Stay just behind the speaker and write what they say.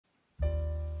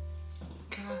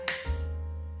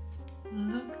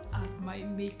my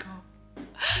makeup.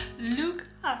 Look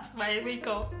at my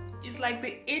makeup. It's like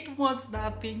the 8 months that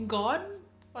I've been gone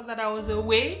or that I was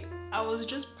away, I was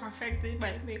just perfecting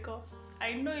my makeup.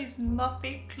 I know it's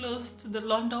nothing close to the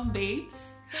London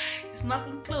babes. It's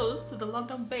nothing close to the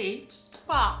London babes.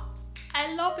 Wow,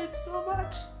 I love it so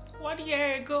much. 1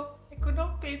 year ago, I could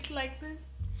not paint like this.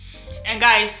 And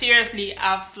guys, seriously,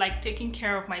 I've like taken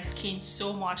care of my skin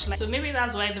so much. So maybe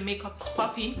that's why the makeup is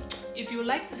popping. If you would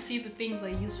like to see the things I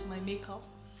use for my makeup,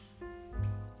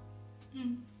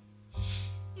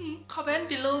 comment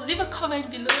below, leave a comment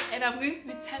below, and I'm going to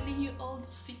be telling you all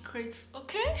the secrets,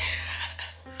 okay?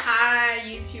 Hi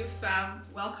YouTube fam,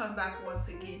 welcome back once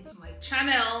again to my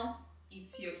channel.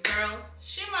 It's your girl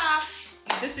Shima.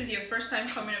 If this is your first time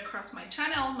coming across my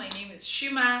channel, my name is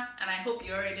Shima and I hope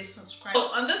you're already subscribed.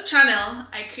 So on this channel,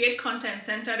 I create content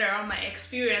centered around my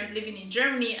experience living in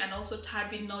Germany and also tad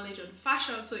bit knowledge on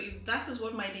fashion. So if that is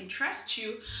what might interest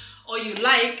you or you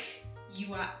like,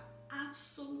 you are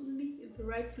absolutely in the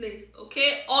right place,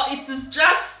 okay? Or it is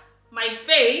just my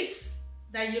face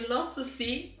that you love to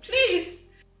see, please,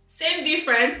 same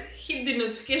difference, hit the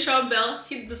notification bell,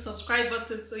 hit the subscribe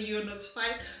button so you're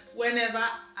notified whenever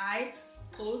I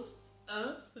post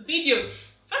a video.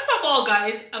 First of all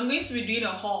guys, I'm going to be doing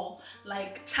a haul,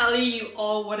 like telling you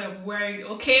all what I'm wearing,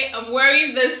 okay? I'm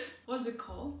wearing this, what's it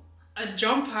called? A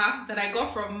jumper that I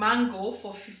got from Mango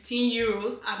for 15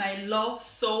 euros and I love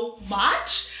so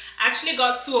much. I actually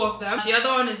got 2 of them. The other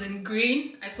one is in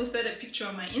green. I posted a picture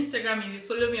on my Instagram. If you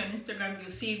follow me on Instagram,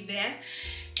 you'll see it there.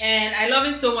 And I love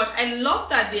it so much. I love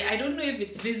that I don't know if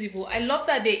it's visible, I love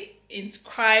that they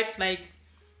inscribed like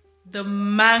the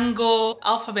Mango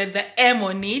alphabet, the M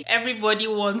on it. Everybody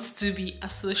wants to be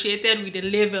associated with the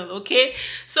label, okay?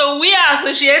 So we are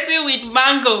associated with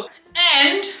Mango.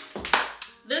 And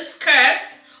this skirt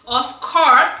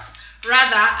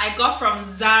rather, I got from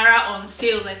Zara on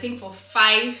sales, I think for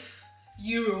 5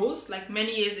 euros, like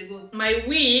many years ago. My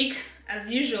wig,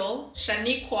 as usual,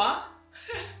 𝐤𝐤𝐤.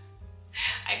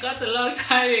 I got a long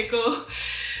time ago.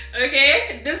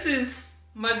 Okay, this is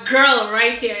my girl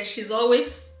right here. She's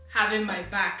always having my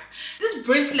back. These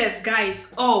bracelets,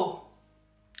 guys, oh,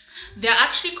 they're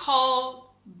actually called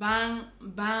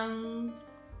Bangle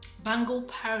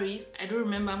Paris. I don't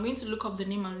remember. I'm going to look up the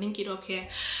name and link it up here.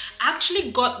 I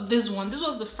actually got this one. This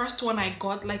was the first one I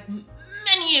got like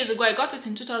many years ago. I got it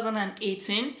in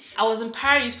 2018. I was in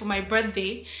Paris for my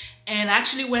birthday and I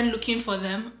actually went looking for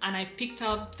them and I picked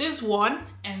out this one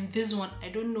and this one. I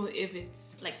don't know if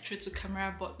it's like true to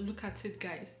camera, but look at it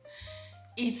guys.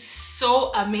 It's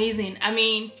so amazing. I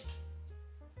mean,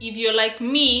 if you're like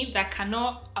me that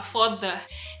cannot afford the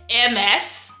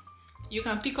MS, you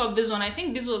can pick up this one. I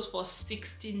think this was for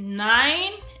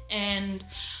 69 and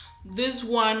this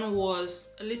one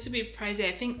was a little bit pricey.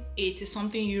 I think 80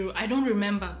 something euro. I don't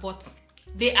remember, but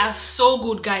they are so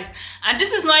good guys. And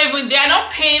this is not even, they are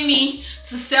not paying me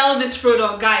to sell this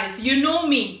product guys. You know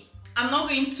me. I'm not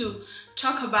going to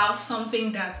talk about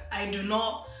something that I do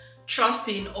not trust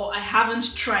in or I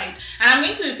haven't tried. And I'm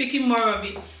going to be picking more of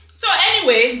it. So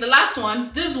anyway, the last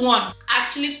one, this one, I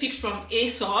actually picked from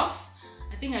ASOS.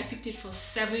 I think I picked it for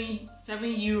 7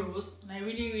 euros and I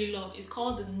really love it. It's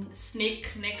called the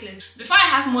snake necklace. Before I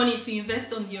have money to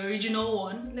invest on the original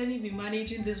one, let me be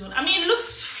managing this one. I mean, it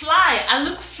looks fly. I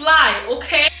look fly,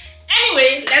 okay?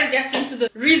 Anyway, let's get into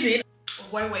the reason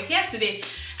of why we're here today.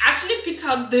 I actually picked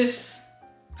out this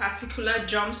particular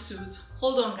jumpsuit.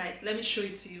 Hold on guys, let me show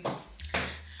it to you.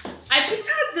 I picked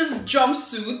out this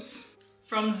jumpsuit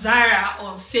from Zara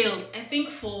on sales, I think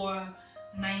for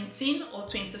 19 or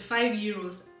 25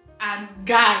 euros. And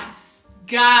guys,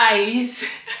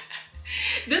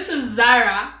 this is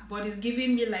Zara, but it's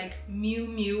giving me like Miu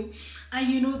Miu. And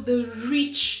you know, the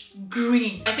rich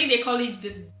green. I think they call it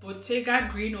the Bottega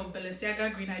green or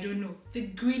Balenciaga green, I don't know. The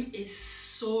green is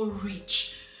so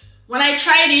rich. When I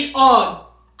tried it on,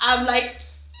 I'm like,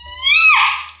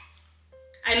 yes!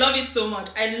 I love it so much.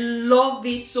 I love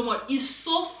it so much. It's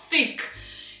so thick.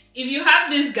 If you have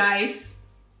this, guys,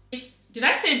 did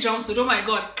I say jumpsuit? Oh my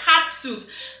god, catsuit.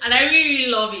 And I really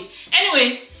love it.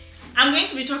 Anyway, I'm going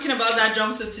to be talking about that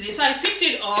jumpsuit today. So I picked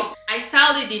it up. I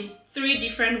styled it in 3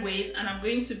 different ways and I'm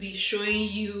going to be showing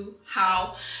you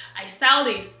how I styled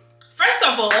it. First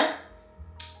of all,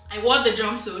 I wore the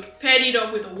jumpsuit, paired it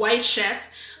up with a white shirt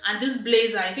and this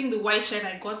blazer. I think the white shirt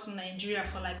I got in Nigeria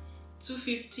for like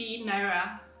 250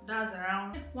 naira. That's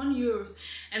around 1 euro.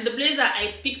 And the blazer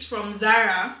I picked from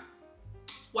Zara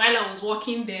while I was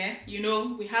working there. You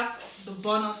know, we have the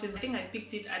bonuses. I think I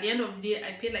picked it at the end of the day.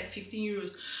 I paid like 15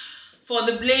 euros for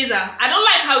the blazer. I don't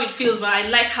like how it feels, but I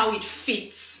like how it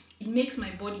fits. it makes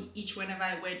my body itch whenever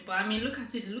I wear it. But I mean, look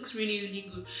at it, it looks really,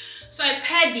 really good. So I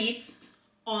paired it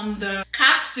on the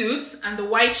catsuit and the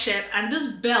white shirt and this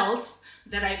belt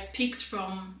that I picked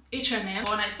from H&M.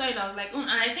 When I saw it, I was like, and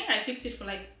I think I picked it for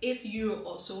like €8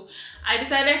 or so. I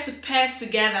decided to pair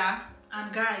together,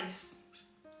 and guys,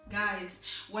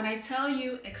 when I tell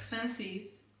you expensive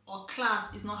or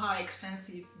class is not how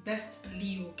expensive, best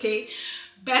believe, okay?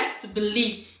 Best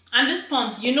believe. And these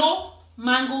pumps, you know,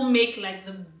 Mango make like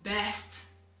the best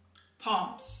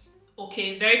pumps,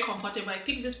 okay? Very comfortable. I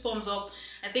picked these pumps up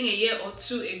I think a year or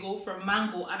two ago from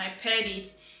Mango, and I paired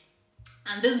it.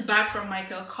 And this bag from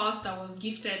𝐤𝐤𝐾 that was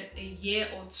gifted a year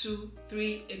or 2,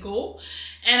 3 ago,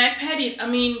 and I paired it. I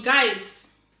mean,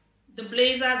 guys, the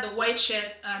blazer, the white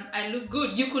shirt, and I look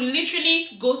good. You could literally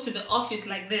go to the office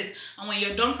like this, and when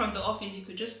you're done from the office, you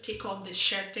could just take off the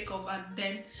shirt, take off, and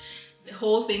then the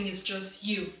whole thing is just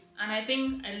you. And I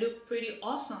think I look pretty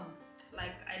awesome.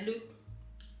 Like, I look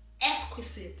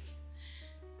exquisite,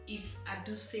 if I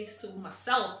do say so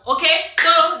myself. Okay,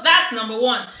 so that's number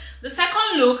one. The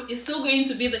second look is still going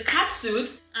to be the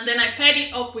catsuit, and then I paired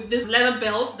it up with this leather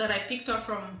belt that I picked up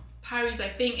from Paris, I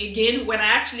think, again, when I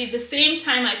actually, the same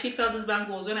time I picked out this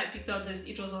bangle was when I picked out this,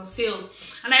 it was on sale,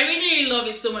 and I really, really love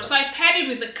it so much. So I paired it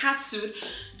with the catsuit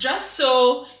just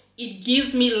so it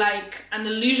gives me like an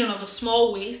illusion of a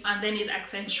small waist, and then it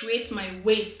accentuates my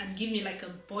waist and gives me like a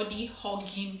body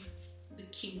hugging, the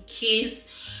𝐭𝐞𝐬𝐧𝐭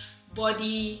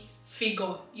body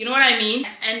figure, you know what I mean?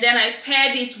 And then I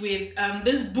paired it with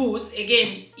this boots.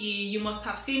 Again, you must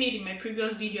have seen it in my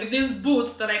previous video. These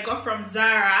boots that I got from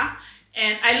Zara,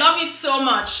 and I love it so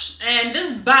much. And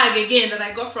this bag again that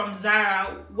I got from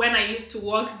Zara when I used to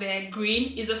work there,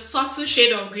 green, is a subtle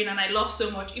shade of green, and I love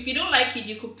so much. If you don't like it,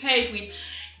 you could pair it with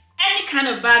any kind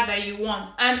of bag that you want.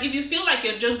 And if you feel like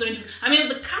you're just going to, I mean,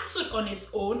 the catsuit on its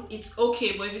own, it's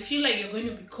okay, but if you feel like you're going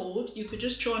to be cold, you could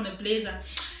just throw on a blazer.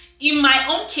 In my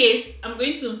own case, I'm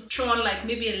going to throw on like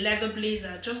maybe a leather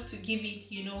blazer just to give it,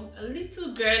 you know, a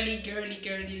little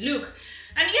girly look.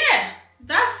 And yeah,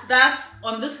 that's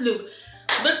on this look.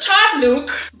 The third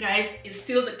look, guys, is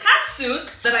still the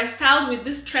catsuit that I styled with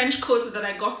this trench coat that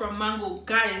I got from Mango.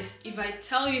 Guys, if I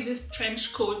tell you this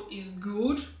trench coat is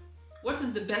good, what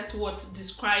is the best word to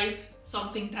describe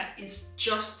something that is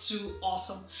just too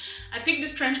awesome? I picked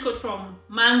this trench coat from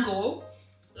Mango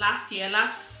last year,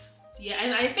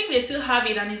 and I think they still have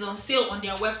it and it's on sale on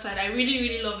their website. I really,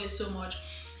 really love it so much.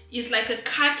 It's like a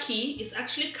khaki. It's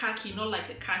actually khaki, not like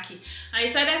a khaki. I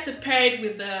decided to pair it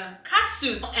with the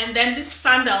catsuit and then these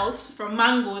sandals from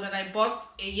Mango that I bought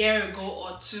a year ago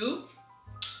or two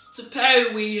to pair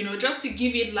it with, you know, just to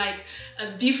give it like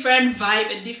a different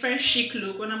vibe, a different chic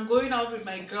look when I'm going out with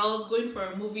my girls, going for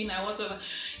a movie night, whatever.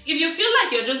 If you feel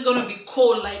like you're just gonna be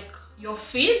cold, like your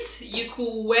feet, you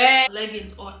could wear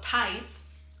leggings or tights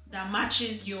that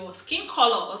matches your skin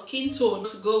color or skin tone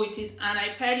to go with it. And I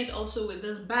paired it also with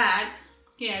this bag,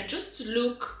 yeah, just to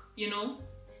look, you know,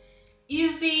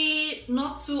 easy,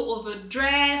 not too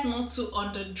overdressed, not too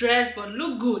underdressed, but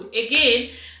look good. Again,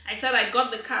 I said I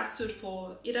got the catsuit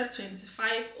for either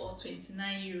 25 or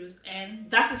 29 euros, and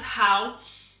that is how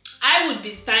I would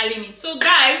be styling it. So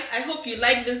guys, I hope you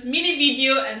like this mini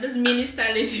video and this mini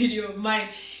styling video of mine.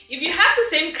 If you have the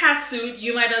same catsuit,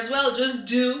 you might as well just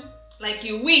do like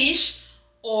you wish,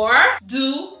 or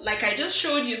do like I just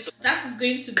showed you. So that is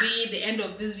going to be the end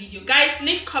of this video. Guys,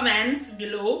 leave comments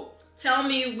below. Tell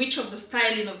me which of the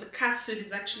styling of the catsuit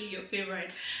is actually your favorite.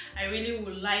 I really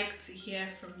would like to hear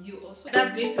from you also.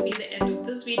 That's going to be the end of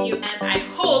this video, and I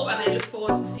hope and I look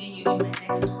forward to seeing you in my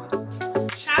next one.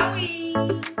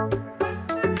 Ciao!